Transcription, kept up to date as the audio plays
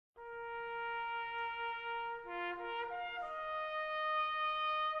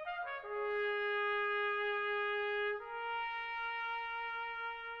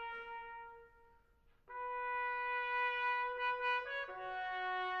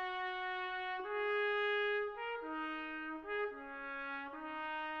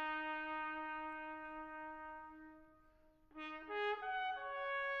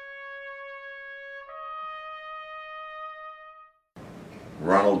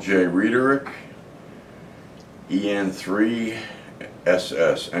Ronald J. Riederich, EN3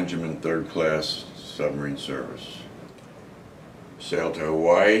 SS, Engineman 3rd Class Submarine Service. Sailed to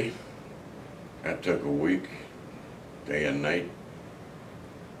Hawaii. That took a week, day and night,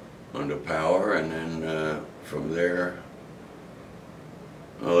 under power, and then from there,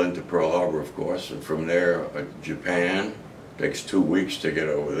 well, into Pearl Harbor, of course, and from there, Japan. Takes 2 weeks to get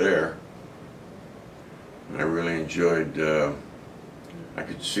over there. And I really enjoyed, I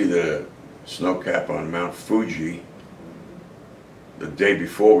could see the snow cap on Mount Fuji the day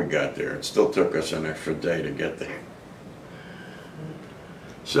before we got there. It still took us an extra day to get there.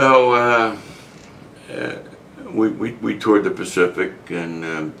 So we toured the Pacific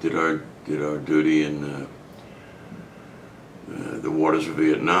and did our duty in the waters of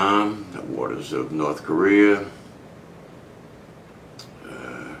Vietnam, the waters of North Korea,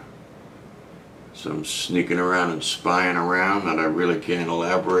 some sneaking around and spying around that I really can't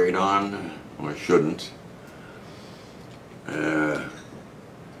elaborate on, or shouldn't, and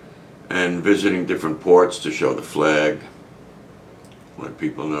visiting different ports to show the flag, let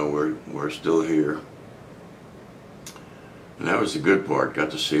people know we're still here. And that was the good part.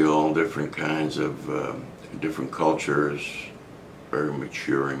 Got to see all different kinds of different cultures. Very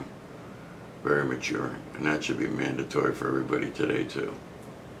maturing, and that should be mandatory for everybody today too.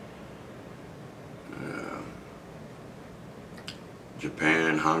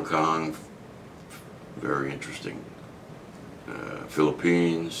 Japan, Hong Kong, very interesting.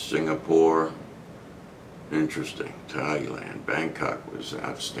 Philippines, Singapore, interesting. Thailand, Bangkok was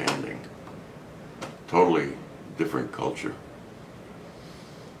outstanding. Totally different culture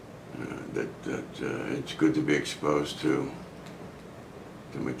that it's good to be exposed to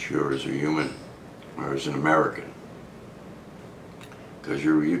mature as a human or as an American. Because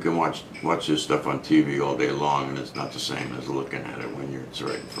you can watch this stuff on TV all day long, and it's not the same as looking at it when it's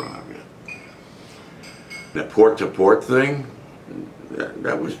right in front of you. That port-to-port thing,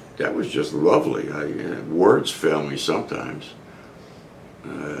 that was just lovely. Words fail me sometimes.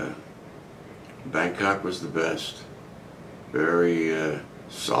 Bangkok was the best. Very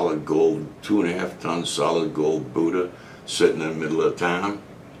solid gold, 2.5-ton solid gold Buddha sitting in the middle of town.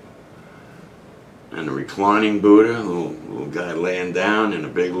 And a reclining Buddha, a little guy laying down in a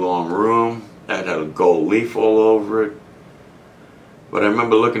big long room. That had a gold leaf all over it. But I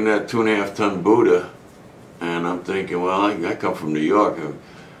remember looking at that 2.5-ton Buddha, and I'm thinking, well, I come from New York.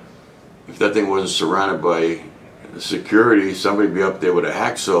 If that thing wasn't surrounded by security, somebody would be up there with a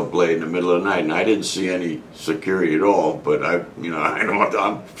hacksaw blade in the middle of the night. And I didn't see any security at all, but I'm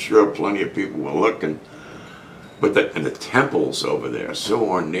sure plenty of people were looking. But the temples over there, so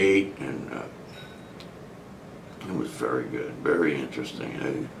ornate, and it was very good, very interesting.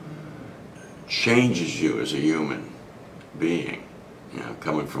 It changes you as a human being,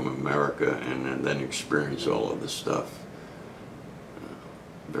 coming from America and then experience all of this stuff.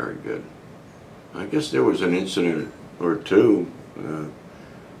 Very good. I guess there was an incident or two.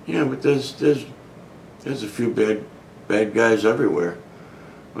 Yeah, but there's a few bad guys everywhere.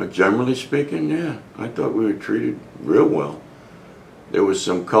 But generally speaking, yeah, I thought we were treated real well. There was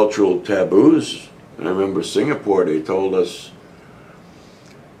some cultural taboos. I remember Singapore, they told us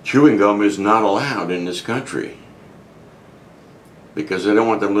chewing gum is not allowed in this country because they don't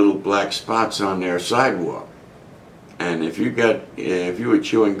want them little black spots on their sidewalk. And if you were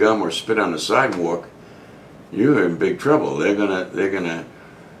chewing gum or spit on the sidewalk, you were in big trouble. They're gonna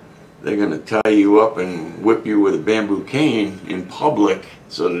tie you up and whip you with a bamboo cane in public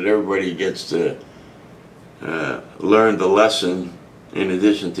so that everybody gets to learn the lesson in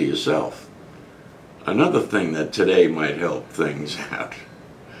addition to yourself. Another thing that today might help things out.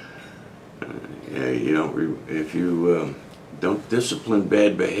 If you don't discipline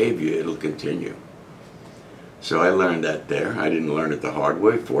bad behavior, it'll continue. So I learned that there. I didn't learn it the hard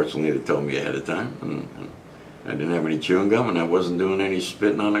way. Fortunately, they told me ahead of time. I didn't have any chewing gum, and I wasn't doing any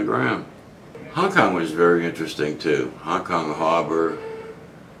spitting on the ground. Hong Kong was very interesting too. Hong Kong Harbor,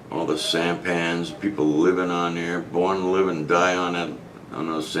 all the sampans, people living on there, born to live and die on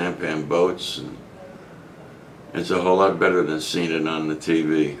those sampan boats. And it's a whole lot better than seeing it on the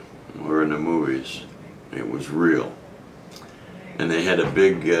TV or in the movies. It was real. And they had a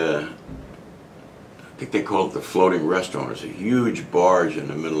big, I think they call it the floating restaurant. It's a huge barge in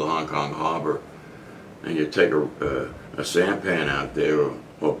the middle of Hong Kong Harbor. And you take a sampan out there,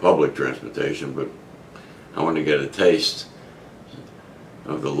 or public transportation, but I wanted to get a taste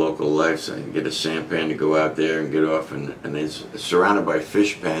of the local life, so I could get a sampan to go out there and get off, and it's surrounded by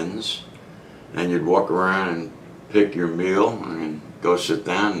fish pens, and you'd walk around and pick your meal and go sit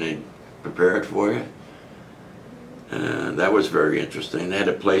down and they'd prepare it for you. That was very interesting. They had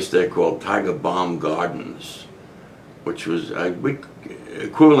a place there called Tiger Balm Gardens, which was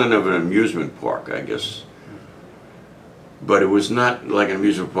equivalent of an amusement park, I guess. But it was not like an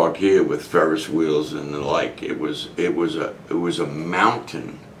amusement park here with Ferris wheels and the like. It was a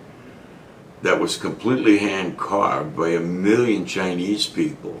mountain that was completely hand carved by 1 million Chinese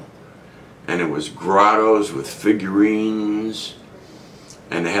people, and it was grottos with figurines,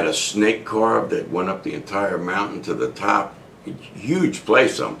 and they had a snake carved that went up the entire mountain to the top. Huge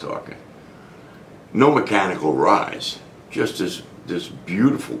place, I'm talking. No mechanical rise, just this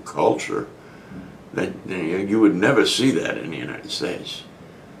beautiful culture that you would never see that in the United States.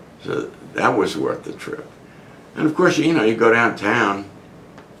 So that was worth the trip. And of course, you know, you go downtown,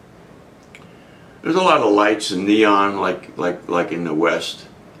 there's a lot of lights and neon like in the West.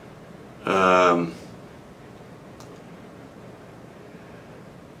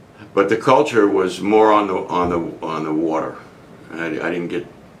 But the culture was more on the water. I didn't get,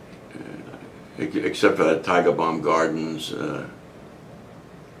 except for the Tiger Balm Gardens.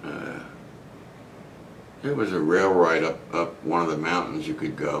 There was a rail ride up one of the mountains you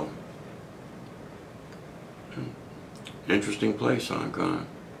could go. Interesting place, Hong Kong.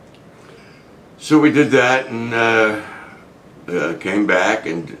 So we did that and came back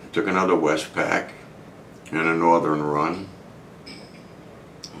and took another Westpac and a northern run.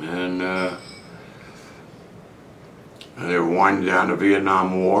 And they were winding down the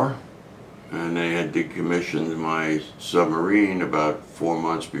Vietnam War, and they had decommissioned my submarine about 4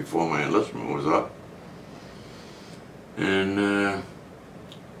 months before my enlistment was up. And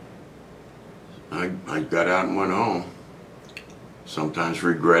I got out and went home. Sometimes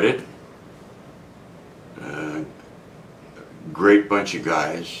regretted. Great bunch of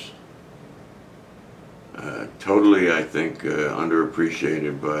guys. Totally, I think,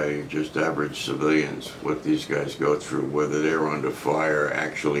 underappreciated by just average civilians, what these guys go through, whether they're under fire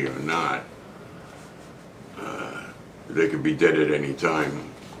actually or not. They could be dead at any time.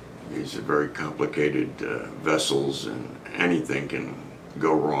 These are very complicated vessels, and anything can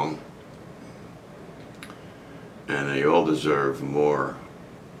go wrong. And they all deserve more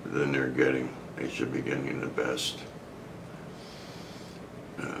than they're getting. They should be getting the best.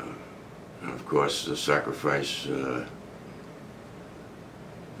 And of course, the sacrifice, the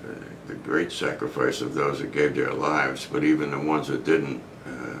great sacrifice of those that gave their lives, but even the ones that didn't,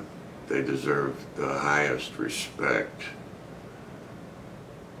 they deserve the highest respect.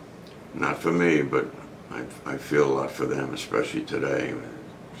 Not for me, but I feel a lot for them, especially today.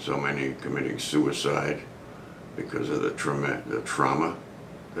 So many committing suicide because of the trauma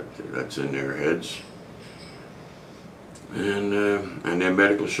that's in their heads. And their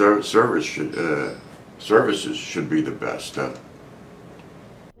medical services should be the best.